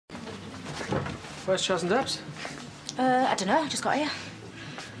Where's Charles and Debs? I don't know. I just got here.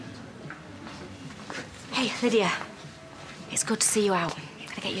 Hey, Lydia. It's good to see you out.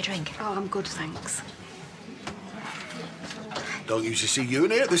 Can I get you a drink? Oh, I'm good, thanks. Don't usually see you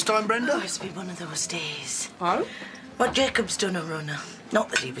in here at this time, Brenda. Oh, it's been one of those days. Oh? But Jacob's done a runner. Not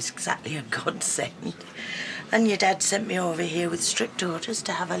that he was exactly a godsend. And your dad sent me over here with strict orders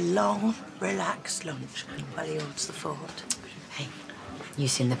to have a long, relaxed lunch while he holds the fort. Hey, you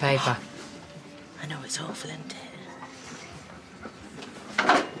seen the paper? I know it's awful, isn't it?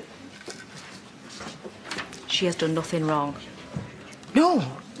 She has done nothing wrong. No.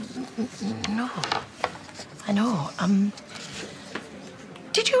 No. I know.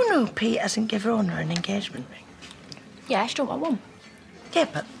 Did you know Pete hasn't given Honor an engagement ring? Yeah, she don't want one. Yeah,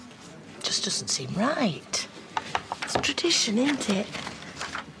 but it just doesn't seem right. It's tradition, isn't it?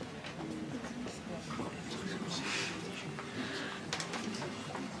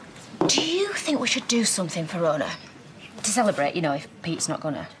 Do you think we should do something for Rona? To celebrate, you know, if Pete's not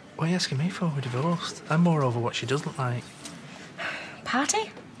gonna. What are you asking me for? We're divorced. I'm more over what she doesn't like.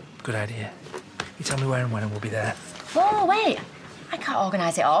 Party? Good idea. You tell me where and when and we'll be there. Whoa, wait. I can't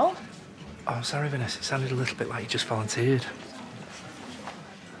organise it all. Oh, I'm sorry, Vanessa. It sounded a little bit like you just volunteered.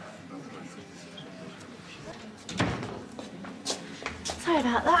 Sorry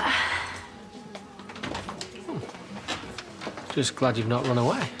about that. Just glad you've not run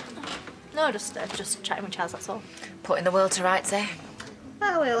away. No, just chatting with Charles, that's all. Putting the world to rights, eh?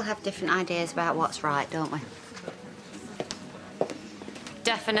 Well, we all have different ideas about what's right, don't we?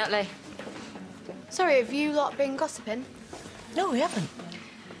 Definitely. Sorry, have you lot been gossiping? No, we haven't.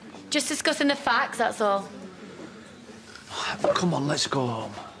 Just discussing the facts, that's all. Come on, let's go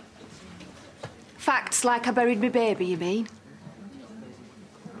home. Facts like I buried my baby, you mean?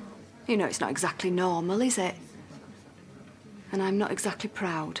 You know, it's not exactly normal, is it? And I'm not exactly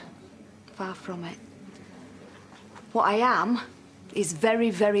proud. Far from it. What I am is very,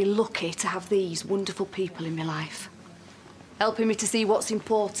 very lucky to have these wonderful people in my life. Helping me to see what's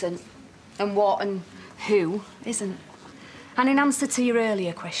important and what and who isn't. And in answer to your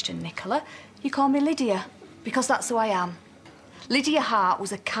earlier question, Nicola, you call me Lydia, because that's who I am. Lydia Hart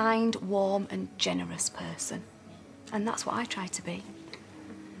was a kind, warm and generous person. And that's what I try to be.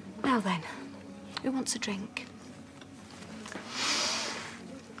 Now then, who wants a drink?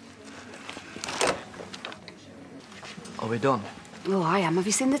 Are we done? Oh, I am. Have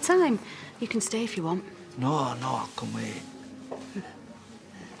you seen the time? You can stay if you want. No, I'll come wait.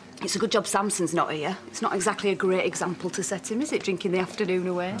 It's a good job Samson's not here. It's not exactly a great example to set him, is it, drinking the afternoon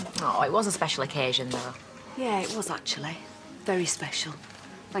away? Oh, it was a special occasion, though. Yeah, it was actually. Very special.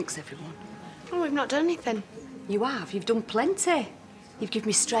 Thanks, everyone. Oh, we've not done anything. You have. You've done plenty. You've given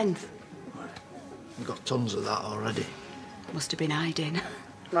me strength. We've got tons of that already. Must have been hiding.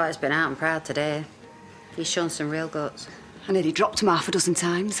 Well, it's been out and proud today. He's shown some real guts. I nearly dropped him half a dozen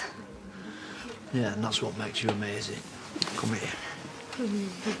times. Yeah, and that's what makes you amazing. Come here.